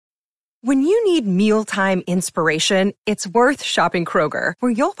When you need mealtime inspiration, it's worth shopping Kroger,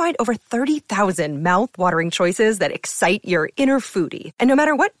 where you'll find over 30,000 mouth-watering choices that excite your inner foodie. And no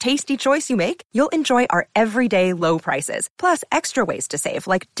matter what tasty choice you make, you'll enjoy our everyday low prices, plus extra ways to save,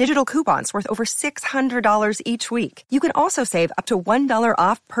 like digital coupons worth over $600 each week. You can also save up to $1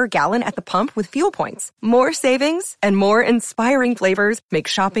 off per gallon at the pump with fuel points. More savings and more inspiring flavors make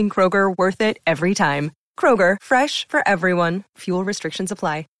shopping Kroger worth it every time. Kroger, fresh for everyone. Fuel restrictions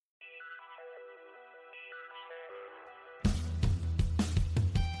apply.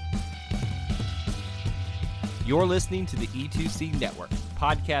 You're listening to the E2C Network,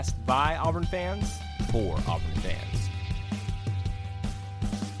 podcast by Auburn fans for Auburn fans.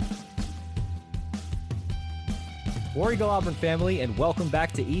 War Eagle Auburn family, and welcome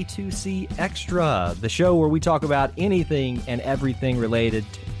back to E2C Extra, the show where we talk about anything and everything related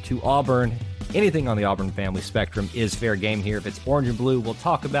to Auburn. Anything on the Auburn family spectrum is fair game here. If it's orange and blue, we'll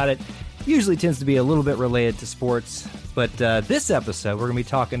talk about it. Usually tends to be a little bit related to sports, but this episode we're going to be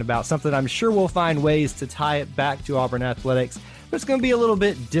talking about something I'm sure we'll find ways to tie it back to Auburn athletics, but it's going to be a little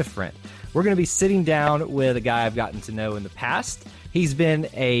bit different. We're going to be sitting down with a guy I've gotten to know in the past. He's been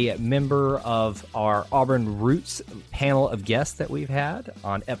a member of our Auburn Roots panel of guests that we've had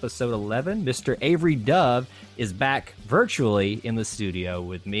on episode 11. Mr. Avery Dove is back virtually in the studio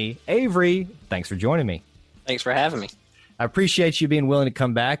with me. Avery, thanks for joining me. Thanks for having me. I appreciate you being willing to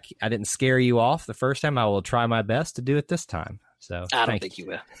come back. I didn't scare you off the first time. I will try my best to do it this time. So I don't think you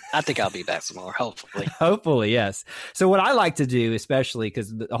will. I think I'll be back some more, hopefully. Hopefully, yes. So what I like to do, especially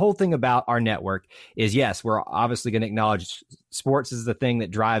because the whole thing about our network is, yes, we're obviously going to acknowledge sports is the thing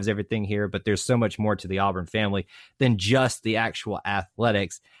that drives everything here, but there's so much more to the Auburn family than just the actual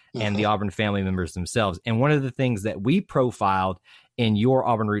athletics and the Auburn family members themselves. And one of the things that we profiled in your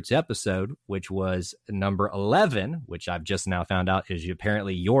Auburn Roots episode, which was number 11, which I've just now found out is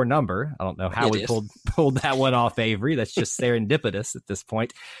apparently your number. I don't know how we pulled that one off, Avery. That's just serendipitous at this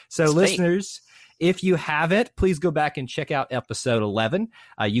point. So listeners, if you haven't, please go back and check out episode 11.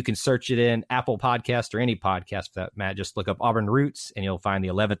 You can search it in Apple Podcast or any podcast for that, Matt. Just look up Auburn Roots and you'll find the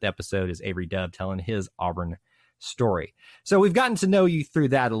 11th episode is Avery Dove telling his Auburn story. So we've gotten to know you through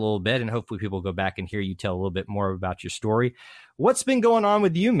that a little bit, and hopefully people go back and hear you tell a little bit more about your story. What's been going on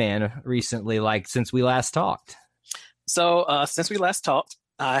with you, man, recently, like since we last talked? So since we last talked,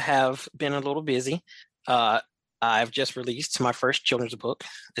 I have been a little busy. I've just released my first children's book.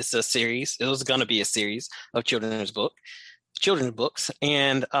 It's a series. It was going to be a series of children's books.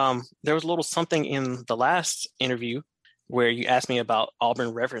 And there was a little something in the last interview where you asked me about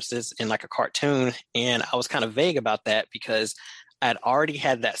Auburn references in like a cartoon. And I was kind of vague about that because I'd already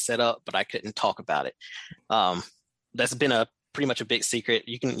had that set up, but I couldn't talk about it. That's been pretty much a big secret.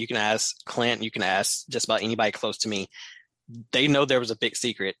 You can ask Clint, you can ask just about anybody close to me. They know there was a big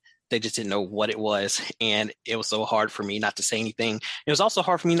secret. They just didn't know what it was. And it was so hard for me not to say anything. It was also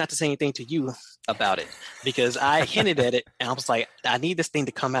hard for me not to say anything to you about it because I hinted at it and I was like, I need this thing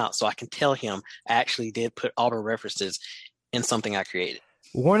to come out so I can tell him I actually did put Auburn references in something I created.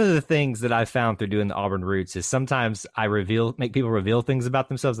 One of the things that I found through doing the Auburn Roots is sometimes I make people reveal things about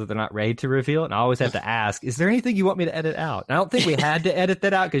themselves that they're not ready to reveal. And I always have to ask, is there anything you want me to edit out? And I don't think we had to edit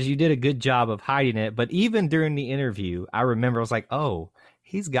that out because you did a good job of hiding it. But even during the interview, I remember I was like, oh,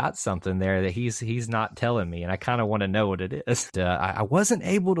 he's got something there that he's not telling me. And I kind of want to know what it is. I wasn't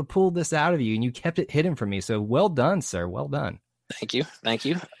able to pull this out of you and you kept it hidden from me. So well done, sir. Well done. Thank you.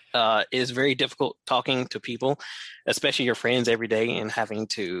 It's very difficult talking to people, especially your friends every day, and having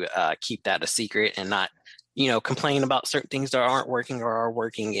to keep that a secret and not, complain about certain things that aren't working or are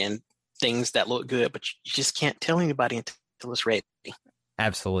working and things that look good, but you just can't tell anybody until it's ready.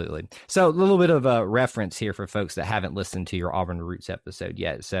 Absolutely. So a little bit of a reference here for folks that haven't listened to your Auburn Roots episode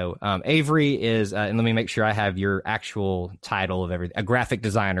yet. So Avery is, and let me make sure I have your actual title of everything. A graphic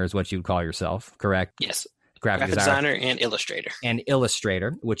designer is what you would call yourself, correct? Yes. Graphic designer and illustrator. And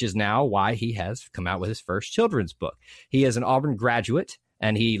illustrator, which is now why he has come out with his first children's book. He is an Auburn graduate,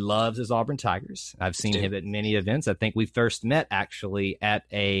 and he loves his Auburn Tigers. I've seen him at many events. I think we first met, actually, at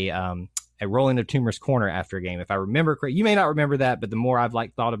a Rolling of Tumors Corner after a game. If I remember correctly, you may not remember that, but the more I've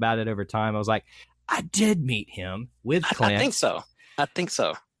thought about it over time, I was like, I did meet him with Clint. I think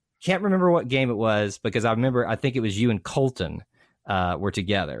so. Can't remember what game it was because I think it was you and Colton were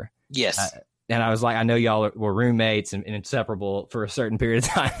together. Yes. And I was like, I know y'all were roommates and inseparable for a certain period of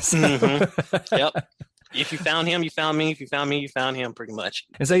time. So. Yep. If you found him, you found me. If you found me, you found him, pretty much.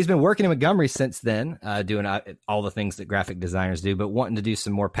 And so he's been working in Montgomery since then, doing all the things that graphic designers do, but wanting to do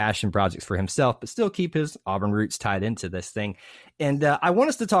some more passion projects for himself, but still keep his Auburn roots tied into this thing. And I want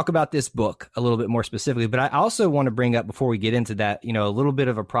us to talk about this book a little bit more specifically, but I also want to bring up before we get into that, a little bit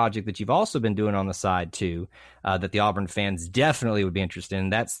of a project that you've also been doing on the side too, that the Auburn fans definitely would be interested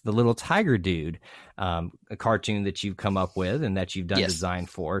in. That's the Little Tiger Dude, a cartoon that you've come up with and that you've done design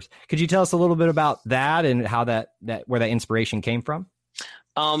for. Could you tell us a little bit about that and how that where that inspiration came from?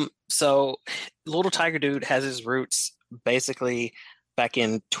 So Little Tiger Dude has his roots basically back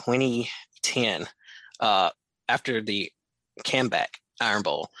in 2010, after the Canback Iron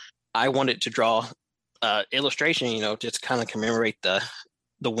Bowl. I wanted to draw illustration, just kind of commemorate the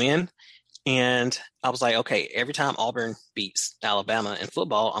win. And I was like, okay, every time Auburn beats Alabama in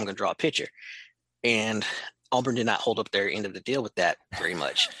football, I'm going to draw a picture. And Auburn did not hold up their end of the deal with that very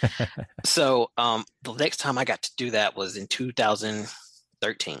much. So the next time I got to do that was in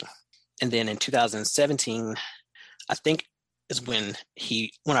 2013. And then in 2017, I think is when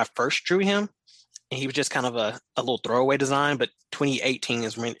I first drew him. And he was just kind of a little throwaway design, but 2018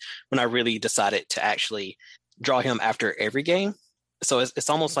 is when I really decided to actually draw him after every game. So it's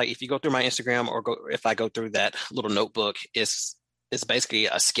almost like if you go through my Instagram if I go through that little notebook, it's basically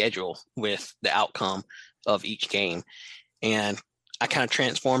a schedule with the outcome of each game. And I kind of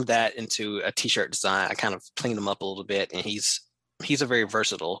transformed that into a t-shirt design. I kind of cleaned him up a little bit, and he's a very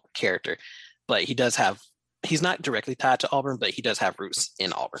versatile character, but he's not directly tied to Auburn, but he does have roots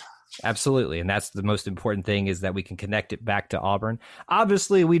in Auburn. Absolutely. And that's the most important thing, is that we can connect it back to Auburn.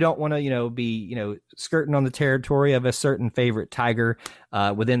 Obviously, we don't want to, be, skirting on the territory of a certain favorite Tiger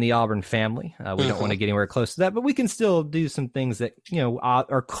within the Auburn family. We don't want to get anywhere close to that, but we can still do some things that,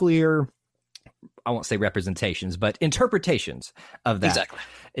 are clear. I won't say representations, but interpretations of that. Exactly.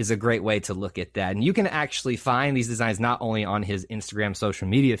 Is a great way to look at that. And you can actually find these designs not only on his Instagram social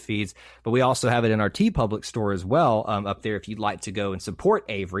media feeds, but we also have it in our TeePublic store as well, up there if you'd like to go and support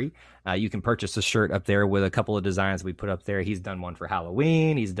Avery. You can purchase a shirt up there with a couple of designs we put up there. He's done one for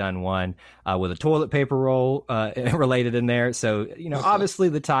Halloween. He's done one with a toilet paper roll related in there. So, obviously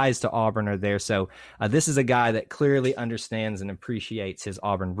the ties to Auburn are there. So this is a guy that clearly understands and appreciates his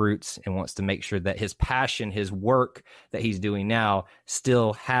Auburn roots and wants to make sure that his passion, his work that he's doing now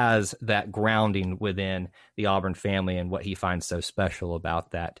still has that grounding within the Auburn family and what he finds so special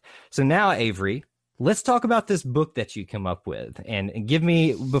about that. So now, Avery, let's talk about this book that you come up with, and give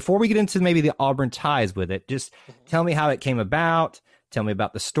me, before we get into maybe the Auburn ties with it, just tell me how it came about. Tell me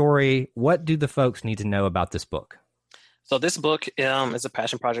about the story. What do the folks need to know about this book? So this book is a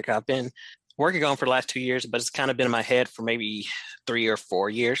passion project I've been working on for the last 2 years, but it's kind of been in my head for maybe 3 or 4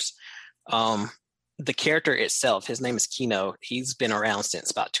 years. The character itself, his name is Kino. He's been around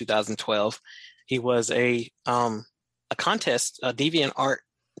since about 2012. He was a contest, a DeviantArt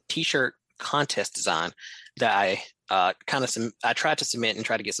t-shirt contest design that I tried to submit and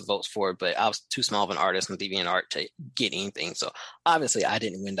try to get some votes for it, but I was too small of an artist on DeviantArt to get anything. So obviously I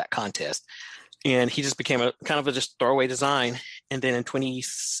didn't win that contest. And he just became a kind of a just throwaway design. And then in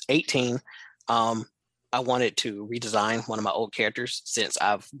 2018, I wanted to redesign one of my old characters, since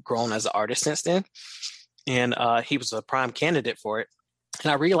I've grown as an artist since then. And he was a prime candidate for it. And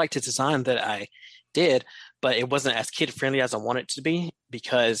I really liked the design that I did, but it wasn't as kid-friendly as I wanted it to be,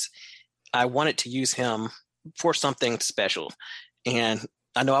 because I wanted to use him for something special. And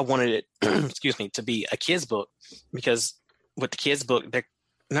I know I wanted it, to be a kid's book, because with the kids' book, they're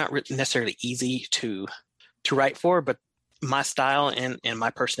not necessarily easy to write for, but my style and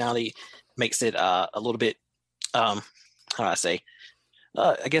my personality makes it a little bit, how do I say,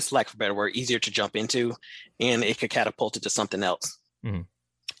 I guess, lack of a better word, easier to jump into, and it could catapult it to something else. Mm-hmm.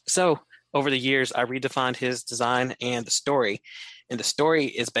 So over the years, I redefined his design and the story. And the story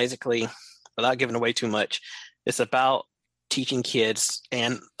is basically, without giving away too much, it's about teaching kids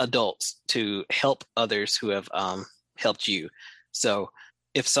and adults to help others who have helped you. So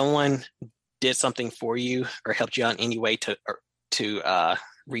if someone did something for you or helped you out in any way to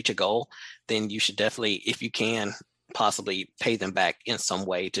reach a goal, then you should definitely, if you can, possibly pay them back in some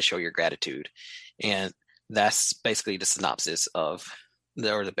way to show your gratitude. And that's basically the synopsis of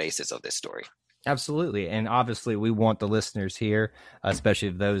the basis of this story. Absolutely. And obviously we want the listeners here, especially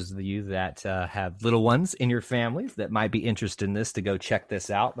those of you that have little ones in your families that might be interested in this, to go check this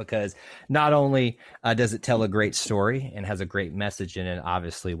out, because not only does it tell a great story and has a great message in it,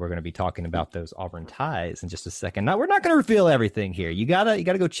 obviously we're going to be talking about those Auburn ties in just a second. Now, we're not going to reveal everything here. You gotta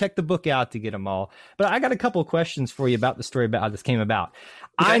go check the book out to get them all. But I got a couple of questions for you about the story, about how this came about.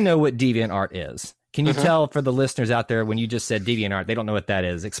 Okay. I know what DeviantArt is. Can you tell, for the listeners out there, when you just said DeviantArt, they don't know what that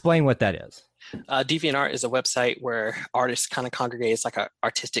is? Explain what that is. DeviantArt is a website where artists kind of congregate. It's like an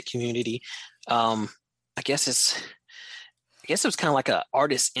artistic community. I guess it was kind of like an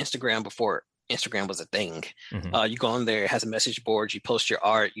artist Instagram before Instagram was a thing. Mhm. You go on there, it has a message board, you post your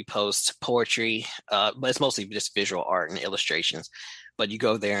art, you post poetry, but it's mostly just visual art and illustrations. But you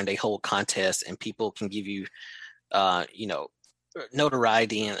go there and they hold contests and people can give you, you know,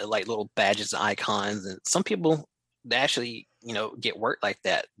 notoriety and like little badges and icons. And some people, they actually, you know, get work like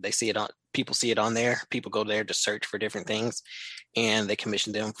that. They see it on, people see it on there. People go there to search for different things and they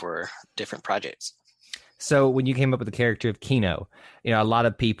commission them for different projects. So when you came up with the character of Kino, you know, a lot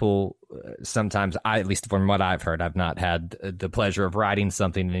of people sometimes, at least from what I've heard, I've not had the pleasure of writing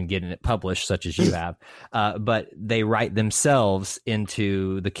something and getting it published, such as you have, but they write themselves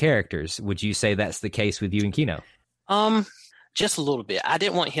into the characters. Would you say that's the case with you and Kino? Just a little bit. I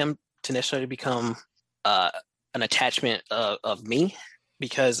didn't want him to necessarily become an attachment of me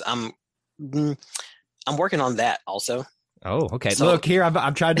because I'm working on that also. Oh, okay. So, look here,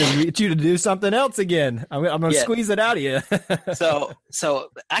 I'm trying to get you to do something else again. I'm going to squeeze it out of you. so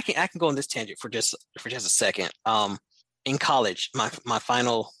I can go on this tangent for just a second. In college, my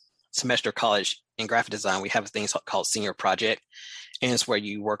final semester of college in graphic design, we have a thing called senior project, and it's where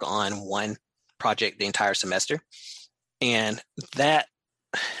you work on one project the entire semester. And that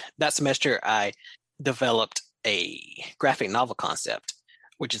semester, I developed a graphic novel concept,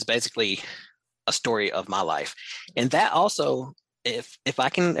 which is basically a story of my life. And that also, if I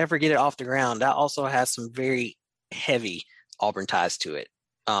can ever get it off the ground, that also has some very heavy Auburn ties to it.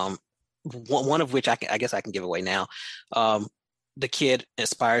 One of which I guess I can give away now. The kid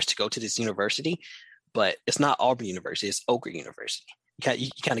aspires to go to this university, but it's not Auburn University, it's Ochre University. You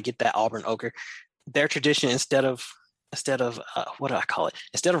kind of get that Auburn ochre. Their tradition, instead of what do I call it?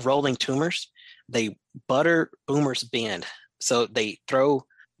 Instead of rolling tumors, they butter Boomer's Bend. So they throw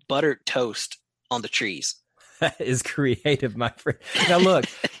buttered toast on the trees. That is creative, my friend. Now, look,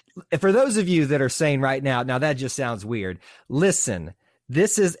 for those of you that are saying right now that just sounds weird. Listen,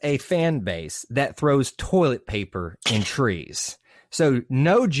 this is a fan base that throws toilet paper in trees. So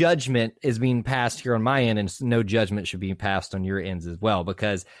no judgment is being passed here on my end, and no judgment should be passed on your ends as well,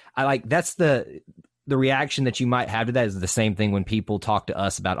 because that's the reaction that you might have to that is the same thing when people talk to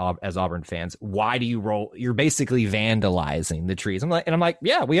us about as Auburn fans. Why do you roll? You're basically vandalizing the trees. I'm like,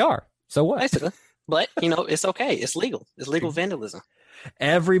 yeah, we are. So what? Basically. But, you know, it's okay. It's legal. It's legal vandalism.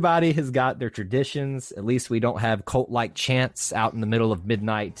 Everybody has got their traditions. At least we don't have cult-like chants out in the middle of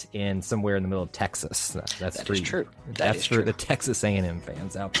midnight in somewhere in the middle of Texas. That's true. That's for the Texas A&M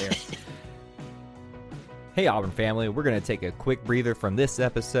fans out there. Hey, Auburn family. We're going to take a quick breather from this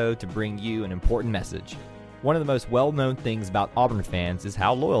episode to bring you an important message. One of the most well-known things about Auburn fans is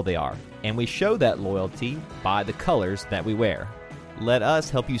how loyal they are, and we show that loyalty by the colors that we wear. Let us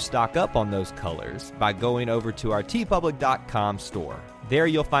help you stock up on those colors by going over to our tpublic.com store. There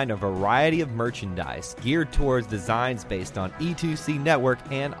you'll find a variety of merchandise geared towards designs based on E2C Network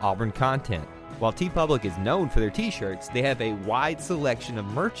and Auburn content. While TeePublic is known for their t-shirts, they have a wide selection of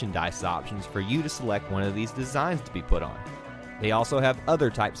merchandise options for you to select one of these designs to be put on. They also have other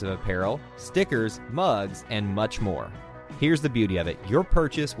types of apparel, stickers, mugs, and much more. Here's the beauty of it. Your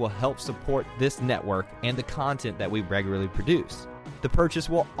purchase will help support this network and the content that we regularly produce. The purchase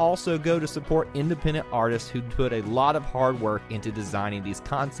will also go to support independent artists who put a lot of hard work into designing these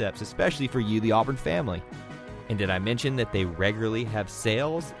concepts, especially for you, the Auburn family. And did I mention that they regularly have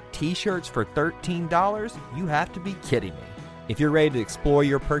sales? T-shirts for $13? You have to be kidding me. If you're ready to explore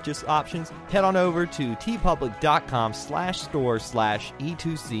your purchase options, head on over to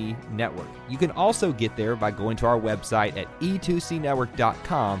tpublic.com/store/E2C Network. You can also get there by going to our website at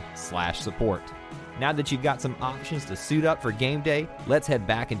e2cnetwork.com/support. Now that you've got some options to suit up for game day, let's head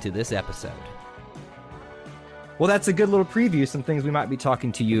back into this episode. Well, that's a good little preview, some things we might be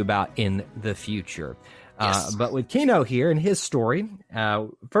talking to you about in the future. Yes. But with Kino here and his story,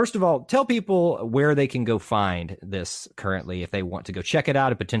 first of all, tell people where they can go find this currently if they want to go check it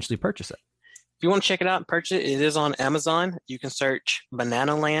out and potentially purchase it. If you want to check it out and purchase it, it is on Amazon. You can search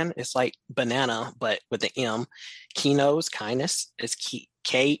Banana Land. It's like banana, but with the M. Kino's Kindness. It's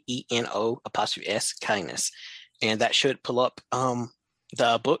KENO''S Kindness. And that should pull up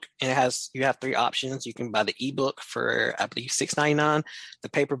the book. And you have 3 options. You can buy the ebook for, I believe, $6.99, the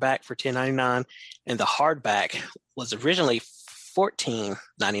paperback for $10.99, and the hardback was originally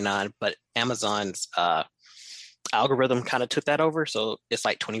 $14.99, but Amazon's algorithm kind of took that over. So it's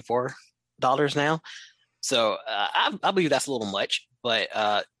like $24 now. So I believe that's a little much, but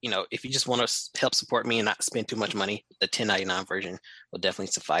if you just want to help support me and not spend too much money, the $10.99 version will definitely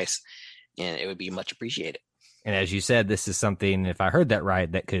suffice, and it would be much appreciated. And as you said, this is something, if I heard that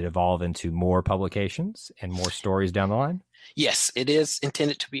right, that could evolve into more publications and more stories down the line? Yes, it is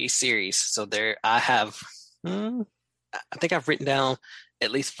intended to be a series. So I think I've written down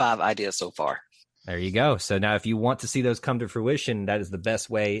at least 5 ideas so far. There you go. So now if you want to see those come to fruition, that is the best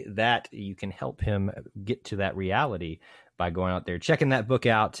way that you can help him get to that reality, by going out there, checking that book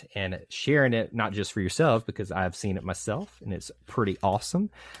out and sharing it, not just for yourself, because I've seen it myself and it's pretty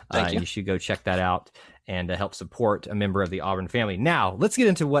awesome. Thank you. You should go check that out and help support a member of the Auburn family. Now, let's get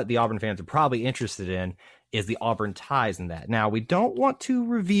into what the Auburn fans are probably interested in, is the Auburn ties in that. Now, we don't want to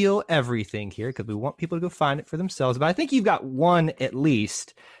reveal everything here because we want people to go find it for themselves, but I think you've got one at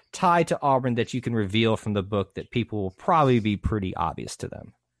least tie to Auburn that you can reveal from the book that people will probably be pretty obvious to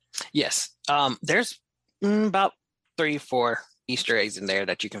them. Yes. There's about 3-4 Easter eggs in there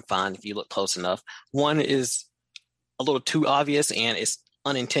that you can find if you look close enough. One is a little too obvious and it's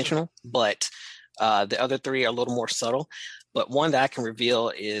unintentional, but the other 3 are a little more subtle. But one that I can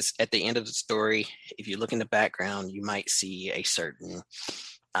reveal is at the end of the story, if you look in the background, you might see a certain,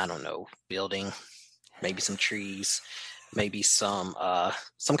 I don't know, building, maybe some trees, maybe some kind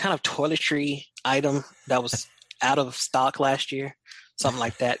of toiletry item that was out of stock last year, something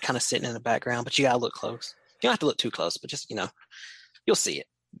like that, kind of sitting in the background. But you gotta look close. You don't have to look too close, but just, you'll see it.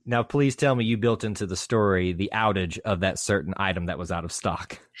 Now, please tell me you built into the story the outage of that certain item that was out of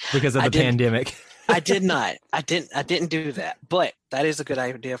stock because of the pandemic. I did not. I didn't do that, but that is a good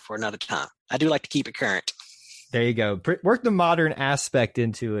idea for another time. I do like to keep it current. There you go. Work the modern aspect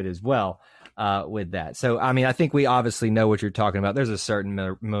into it as well with that. So, I mean, I think we obviously know what you're talking about. There's a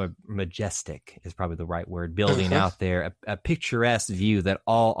certain majestic is probably the right word, building out there, a picturesque view that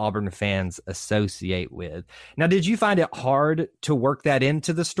all Auburn fans associate with. Now, did you find it hard to work that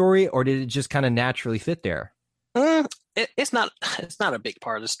into the story, or did it just kind of naturally fit there? It's not a big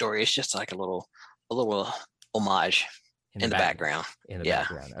part of the story. It's just like a little homage in the background. In the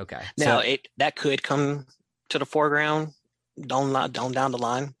background. Okay. Now that could come to the foreground down the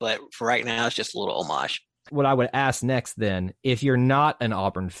line, but for right now, it's just a little homage. What I would ask next then, if you're not an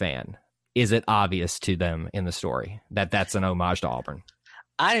Auburn fan, is it obvious to them in the story that that's an homage to Auburn?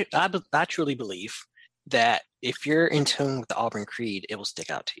 I truly believe that if you're in tune with the Auburn Creed, it will stick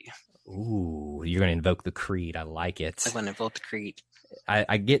out to you. Ooh, you're going to invoke the creed. I like it. I'm going to invoke the creed.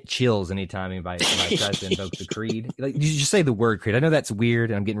 I get chills anytime anybody tries to invoke the creed. Like, you just say the word creed. I know that's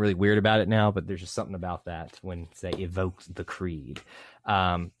weird, and I'm getting really weird about it now, but there's just something about that when say evoke the creed.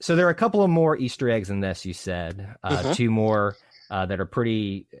 So there are a couple of more Easter eggs in this, you said. 2 more that are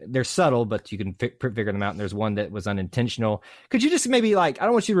they're subtle, but you can figure them out. And there's one that was unintentional. Could you just maybe I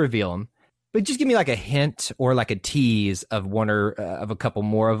don't want you to reveal them, but just give me like a hint or like a tease of one or of a couple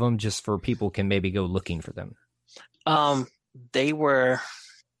more of them, just for people can maybe go looking for them. They were,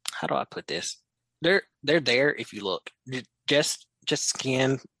 how do I put this? They're there if you look. Just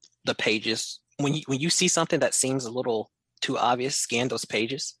scan the pages. When you see something that seems a little too obvious, scan those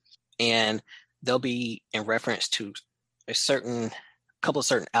pages, and they'll be in reference to a couple of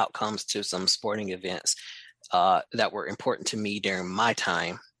certain outcomes to some sporting events that were important to me during my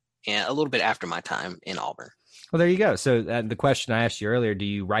time and a little bit after my time in Auburn. Well, there you go. So the question I asked you earlier, do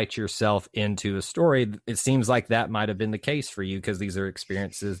you write yourself into a story? It seems like that might have been the case for you because these are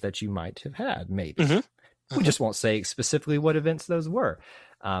experiences that you might have had, maybe. We just won't say specifically what events those were.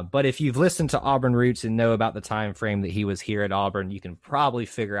 But if you've listened to Auburn Roots and know about the time frame that he was here at Auburn, you can probably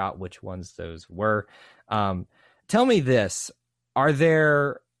figure out which ones those were. Tell me this. Are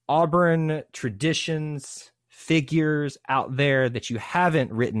there Auburn traditions, figures out there that you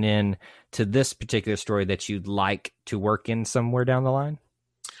haven't written in to this particular story that you'd like to work in somewhere down the line?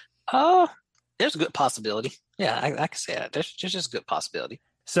 There's a good possibility. Yeah, I can say that. There's just a good possibility.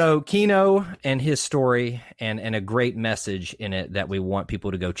 So Keno and his story and a great message in it that we want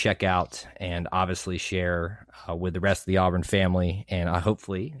people to go check out and obviously share with the rest of the Auburn family, and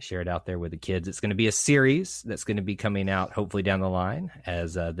hopefully share it out there with the kids. It's going to be a series that's going to be coming out hopefully down the line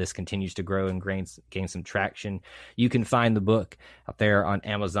as this continues to grow and gain some traction. You can find the book out there on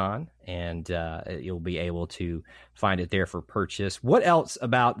Amazon, and you'll be able to find it there for purchase. What else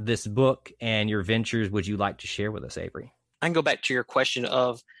about this book and your ventures would you like to share with us, Avery? I can go back to your question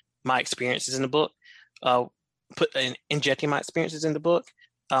of my experiences in the book, injecting my experiences in the book.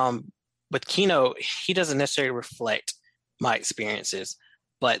 But Keno, he doesn't necessarily reflect my experiences,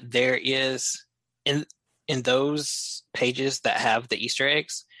 but there is in those pages that have the Easter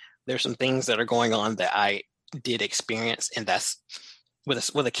eggs, there's some things that are going on that I did experience, and that's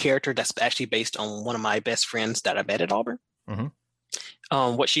with a character that's actually based on one of my best friends that I met at Auburn.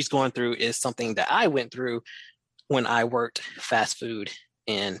 What she's going through is something that I went through when I worked fast food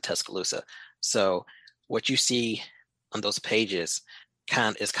in Tuscaloosa. So what you see on those pages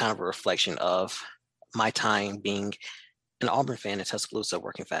is kind of a reflection of my time being an Auburn fan in Tuscaloosa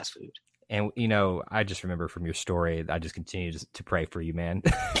working fast food. And, you know, I just remember from your story, I just continue to pray for you, man,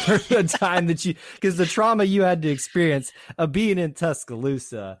 for the time that because the trauma you had to experience of being in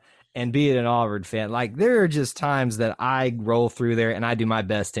Tuscaloosa and being an Auburn fan, like there are just times that I roll through there and I do my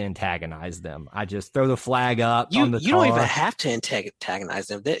best to antagonize them. I just throw the flag up on the car. You don't even have to antagonize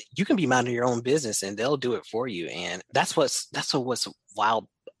them. You can be minding your own business and they'll do it for you. And that's what's wild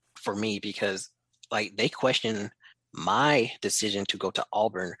for me, because like they question my decision to go to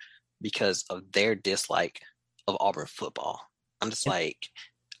Auburn because of their dislike of Auburn football. I'm just like,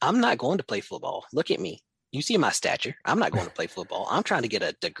 I'm not going to play football. Look at me. You see my stature. I'm not going to play football. I'm trying to get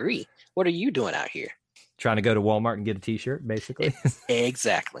a degree. What are you doing out here? Trying to go to Walmart and get a t-shirt, basically.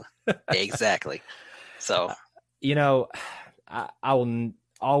 Exactly. Exactly. So, you know, I will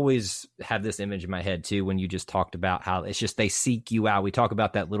always have this image in my head too, when you just talked about how it's just, they seek you out. We talk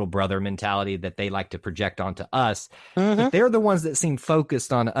about that little brother mentality that they like to project onto us. mm-hmm. They're the ones that seem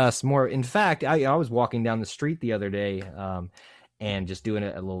focused on us more. In fact, I was walking down the street the other day and just doing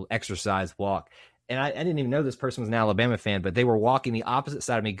a little exercise walk. And I didn't even know this person was an Alabama fan, but they were walking the opposite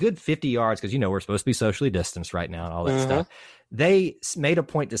side of me, good 50 yards, because, you know, we're supposed to be socially distanced right now and all that mm-hmm. stuff. They made a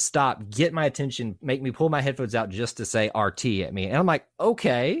point to stop, get my attention, make me pull my headphones out just to say RT at me. And I'm like,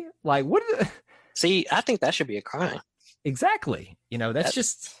 okay, like what? See, I think that should be a crime. Exactly. You know, that's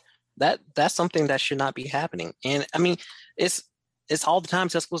something that should not be happening. And I mean, it's all the time.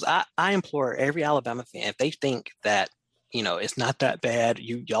 I implore every Alabama fan, if they think that, you know, it's not that bad,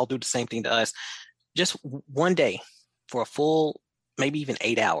 y'all do the same thing to us, just one day for a full, maybe even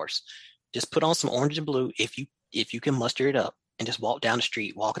 8 hours, just put on some orange and blue if you can muster it up, and just walk down the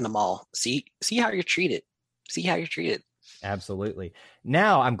street, walk in the mall, see how you're treated. See how you're treated. Absolutely.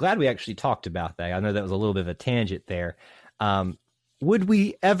 Now, I'm glad we actually talked about that. I know that was a little bit of a tangent there. Would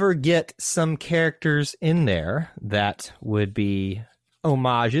we ever get some characters in there that would be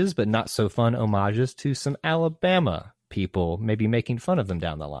homages, but not so fun homages to some Alabama people, maybe making fun of them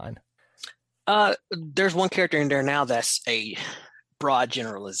down the line? There's one character in there now that's a broad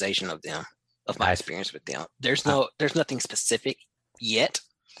generalization of them, of my experience with them. There's nothing specific yet.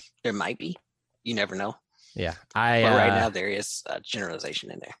 There might be. You never know. Yeah. But right now there is a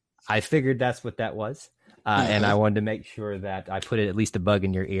generalization in there. I figured that's what that was. And I wanted to make sure that I put at least a bug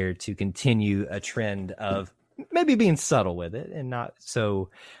in your ear to continue a trend of maybe being subtle with it and not so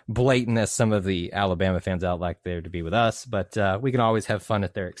blatant as some of the Alabama fans out like there to be with us. But we can always have fun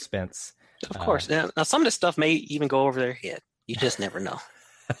at their expense. Of course. Now, some of this stuff may even go over their head. You just never know.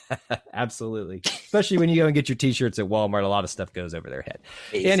 Absolutely. Especially when you go and get your t-shirts at Walmart, a lot of stuff goes over their head.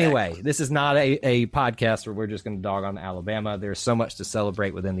 Exactly. Anyway, this is not a podcast where we're just going to dog on Alabama. There's so much to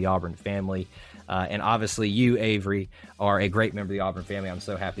celebrate within the Auburn family. And obviously you, Avery, are a great member of the Auburn family. I'm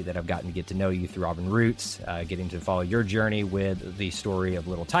so happy that I've gotten to get to know you through Auburn Roots, getting to follow your journey with the story of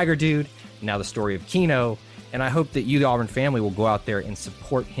Little Tiger Dude, now the story of Keno. And I hope that you, the Auburn family, will go out there and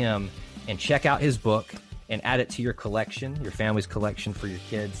support him and check out his book and add it to your collection, your family's collection for your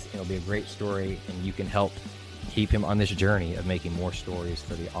kids. It'll be a great story, and you can help keep him on this journey of making more stories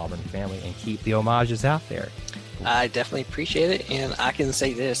for the Auburn family and keep the homages out there. I definitely appreciate it, and I can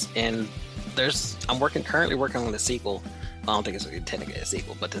say this, and I'm currently working on the sequel. I don't think it's technically a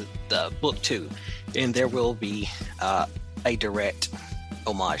sequel, but the book 2, and there will be a direct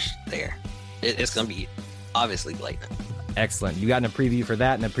homage there. It's going to be obviously blatant. Excellent. You got a preview for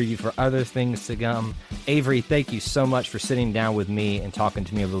that and a preview for other things to come. Avery, thank you so much for sitting down with me and talking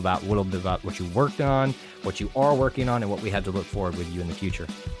to me a little bit about what you worked on, what you are working on, and what we have to look forward with you in the future.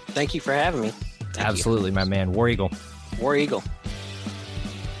 Thank you for having me. Absolutely, my man. War Eagle. War Eagle.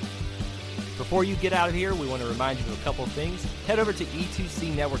 Before you get out of here, we want to remind you of a couple of things. Head over to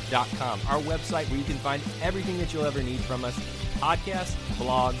e2cnetwork.com, our website where you can find everything that you'll ever need from us, podcasts,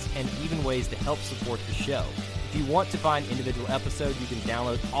 blogs, and even ways to help support the show. If you want to find individual episodes, you can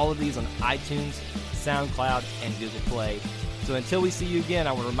download all of these on iTunes, SoundCloud, and Google Play. So until we see you again,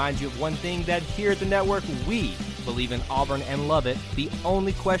 I want to remind you of one thing, that here at the network, we believe in Auburn and love it. The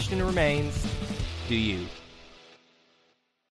only question remains, do you?